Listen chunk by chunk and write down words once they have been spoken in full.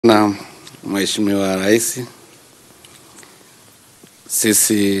Na Mheshimiwa Rais,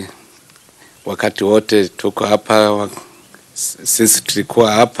 sisi wakati wote tuko hapa, sisi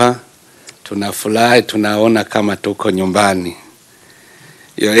tulikuwa hapa, tunafurahi, tunaona kama tuko nyumbani.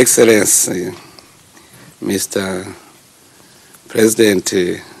 Your Excellency, Mr. President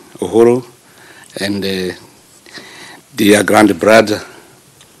Uhuru and dear grand brother,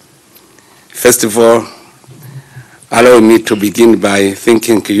 first of all, allow me to begin by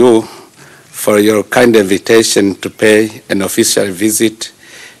thanking you for your kind invitation to pay an official visit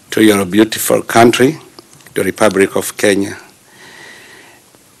to your beautiful country, the Republic of Kenya.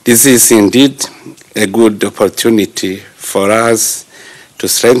 This is indeed a good opportunity for us to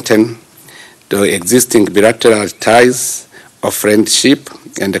strengthen the existing bilateral ties of friendship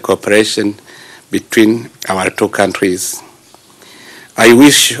and cooperation between our two countries. I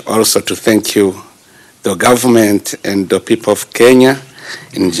wish also to thank you, the government and the people of Kenya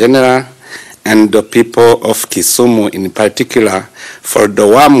in general, and the people of Kisumu in particular, for the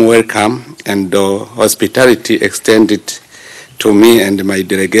warm welcome and the hospitality extended to me and my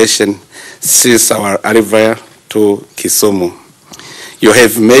delegation since our arrival to Kisumu. You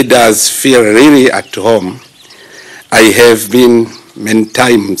have made us feel really at home. I have been many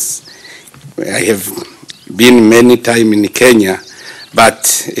times in Kenya,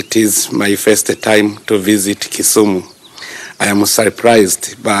 but it is my first time to visit Kisumu. I am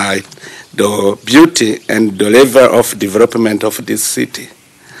surprised by the beauty and the level of development of this city.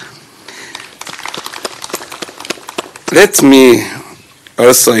 Let me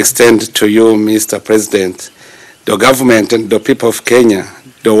also extend to you, Mr. President, the government and the people of Kenya,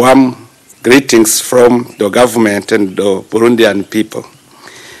 the warm greetings from the government and the Burundian people.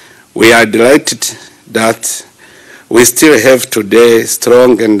 We are delighted that we still have today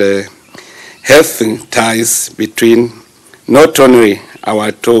strong and healthy ties between not only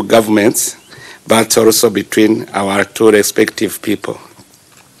our two governments, but also between our two respective people.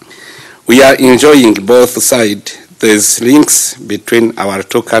 We are enjoying both sides these links between our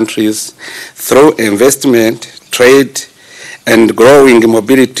two countries through investment, trade, and growing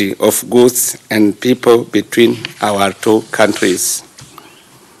mobility of goods and people between our two countries.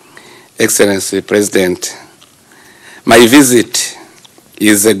 Excellency President, my visit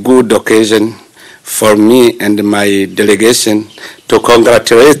is a good occasion for me and my delegation to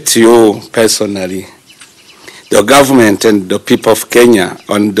congratulate you personally, the government and the people of Kenya,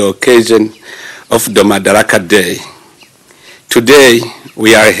 on the occasion of the Madaraka Day. Today,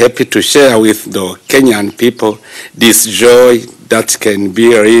 we are happy to share with the Kenyan people this joy that can be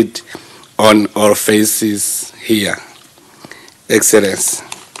read on our faces here. Excellence,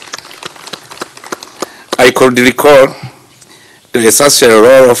 I could recall the essential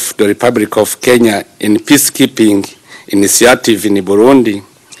role of the Republic of Kenya in peacekeeping initiative in Burundi,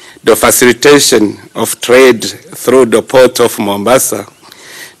 the facilitation of trade through the port of Mombasa,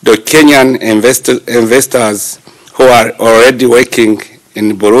 the Kenyan investors who are already working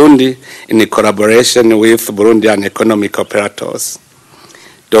in Burundi in collaboration with Burundian economic operators.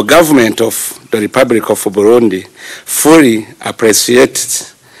 The government of the Republic of Burundi fully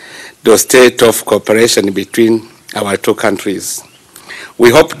appreciates the state of cooperation between our two countries. We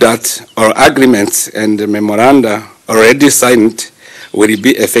hope that our agreements and memoranda already signed will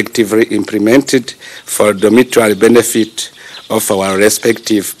be effectively implemented for the mutual benefit of our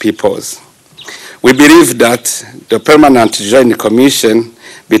respective peoples. We believe that the permanent joint commission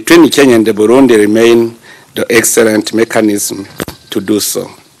between Kenya and Burundi remain the excellent mechanism to do so.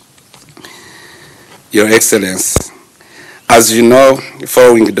 Your Excellency, as you know,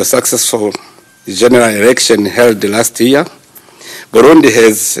 following the successful general election held last year, Burundi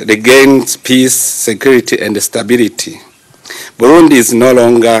has regained peace, security, and stability. Burundi is no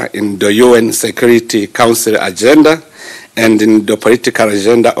longer in the UN Security Council agenda and in the political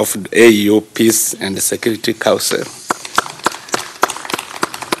agenda of the AU Peace and Security Council.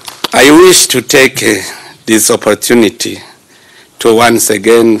 I wish to take this opportunity to once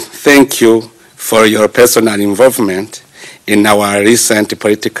again thank you for your personal involvement in our recent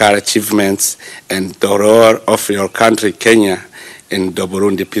political achievements and the role of your country, Kenya, in the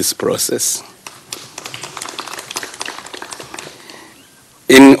Burundi peace process.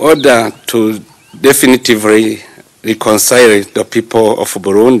 In order to definitively reconcile the people of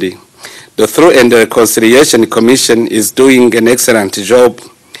Burundi, the Truth and Reconciliation Commission is doing an excellent job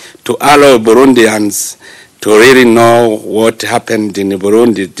to allow Burundians to really know what happened in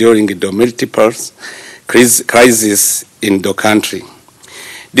Burundi during the multiple crises in the country.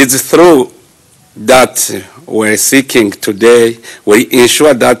 This through that we're seeking today will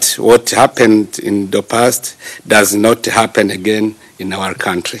ensure that what happened in the past does not happen again in our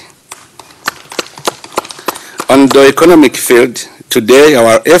country. On the economic field, today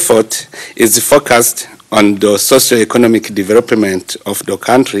our effort is focused on the socio-economic development of the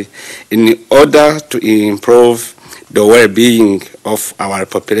country in order to improve the well-being of our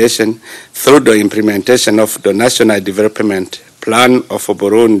population through the implementation of the National Development Plan of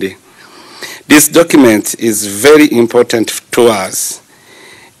Burundi. This document is very important to us.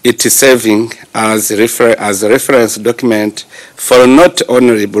 It is serving as a reference document for not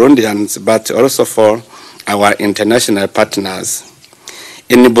only Burundians, but also for our international partners.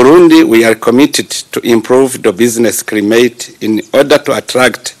 In Burundi, we are committed to improve the business climate in order to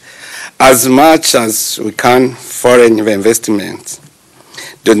attract as much as we can foreign investment.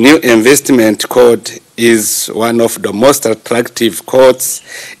 The new investment code is one of the most attractive codes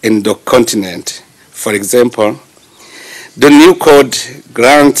in the continent. For example, the new code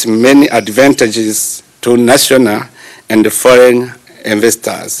grants many advantages to national and foreign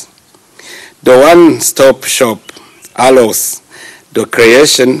investors. The one-stop shop allows the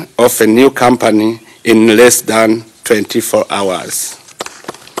creation of a new company in less than 24 hours.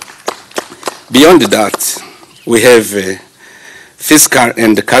 Beyond that, we have fiscal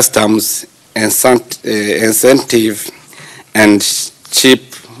and customs incentive and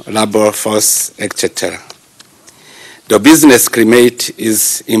cheap labor force, etc. The business climate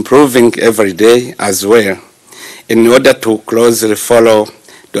is improving every day as well. In order to closely follow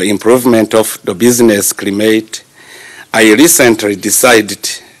the improvement of the business climate, I recently decided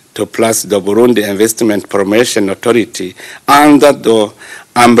to place the Burundi Investment Promotion Authority under the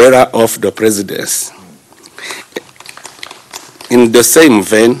umbrella of the Presidency. In the same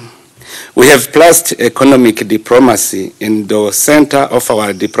vein, we have placed economic diplomacy in the center of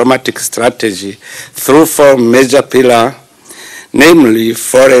our diplomatic strategy through 4 major pillars, namely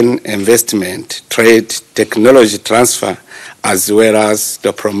foreign investment, trade, technology transfer, as well as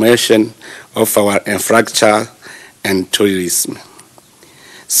the promotion of our infrastructure and tourism.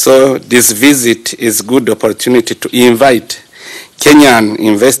 So this visit is a good opportunity to invite Kenyan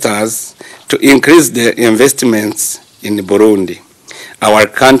investors to increase their investments in Burundi. Our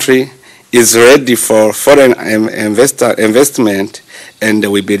country is ready for foreign investment, and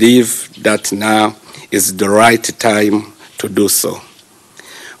we believe that now is the right time to do so.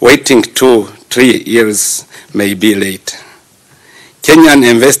 Waiting 2-3 years may be late. Kenyan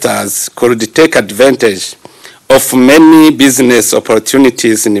investors could take advantage of many business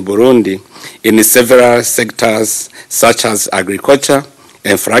opportunities in Burundi in several sectors such as agriculture,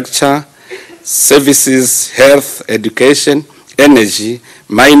 infrastructure, services, health, education, energy,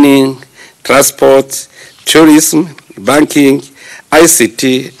 mining, transport, tourism, banking,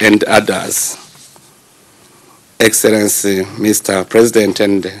 ICT, and others. Excellency, Mr. President,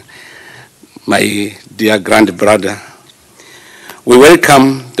 and my dear grandbrother, we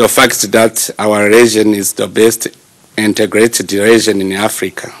welcome the fact that our region is the best integrated region in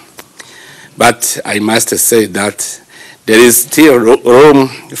Africa. But I must say that there is still room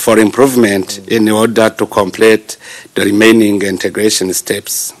for improvement in order to complete the remaining integration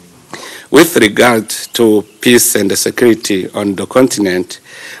steps. With regard to peace and security on the continent,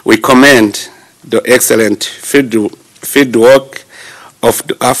 we commend the excellent field work of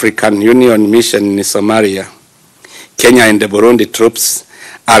the African Union mission in Somalia. Kenya and the Burundi troops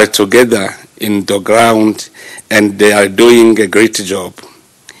are together in the ground, and they are doing a great job.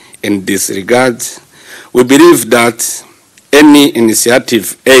 In this regard, we believe that any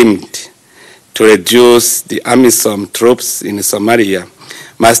initiative aimed to reduce the AMISOM troops in Somalia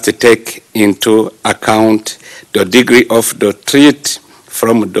must take into account the degree of the threat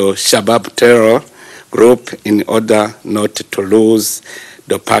from the Shabab terror group in order not to lose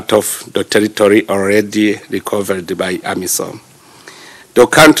the part of the territory already recovered by AMISOM. The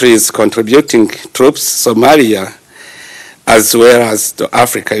countries contributing troops, Somalia, as well as the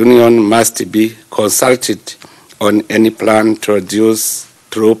African Union, must be consulted on any plan to reduce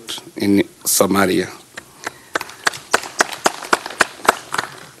troops in Somalia.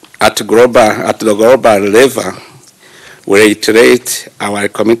 At the global level, we reiterate our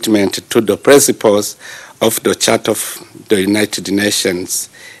commitment to the principles of the Charter of the United Nations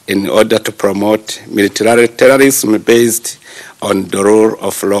in order to promote multilateralism based on the rule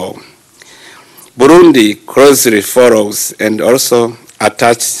of law. Burundi closely follows and also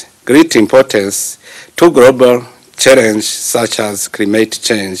attaches great importance to global challenges such as climate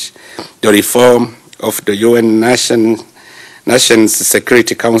change, the reform of the UN Nations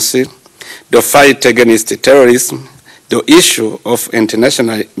Security Council, the fight against terrorism, the issue of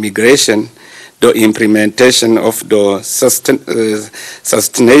international migration, the implementation of the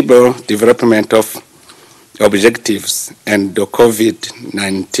sustainable development of objectives and the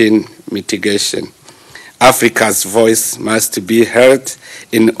COVID-19 mitigation. Africa's voice must be heard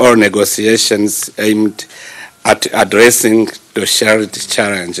in all negotiations aimed at addressing the shared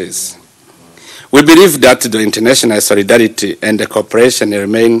challenges. We believe that the international solidarity and the cooperation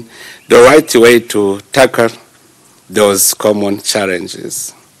remain the right way to tackle those common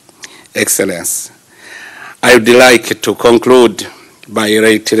challenges. Excellence, I would like to conclude by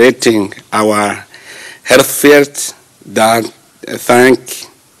reiterating our heartfelt thank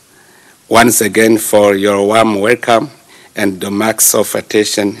once again for your warm welcome and the marks of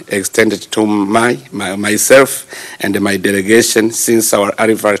attention extended to myself and my delegation since our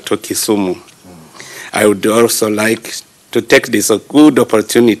arrival to Kisumu. I would also like to take this good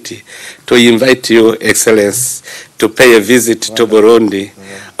opportunity to invite you, Excellence, to pay a visit to Burundi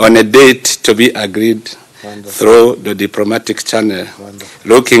on a date to be agreed through the diplomatic channel.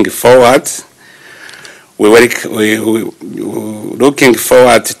 Looking forward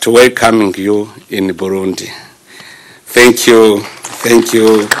to welcoming you in Burundi. Thank you,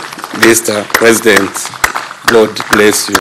 Mr. President. God bless you.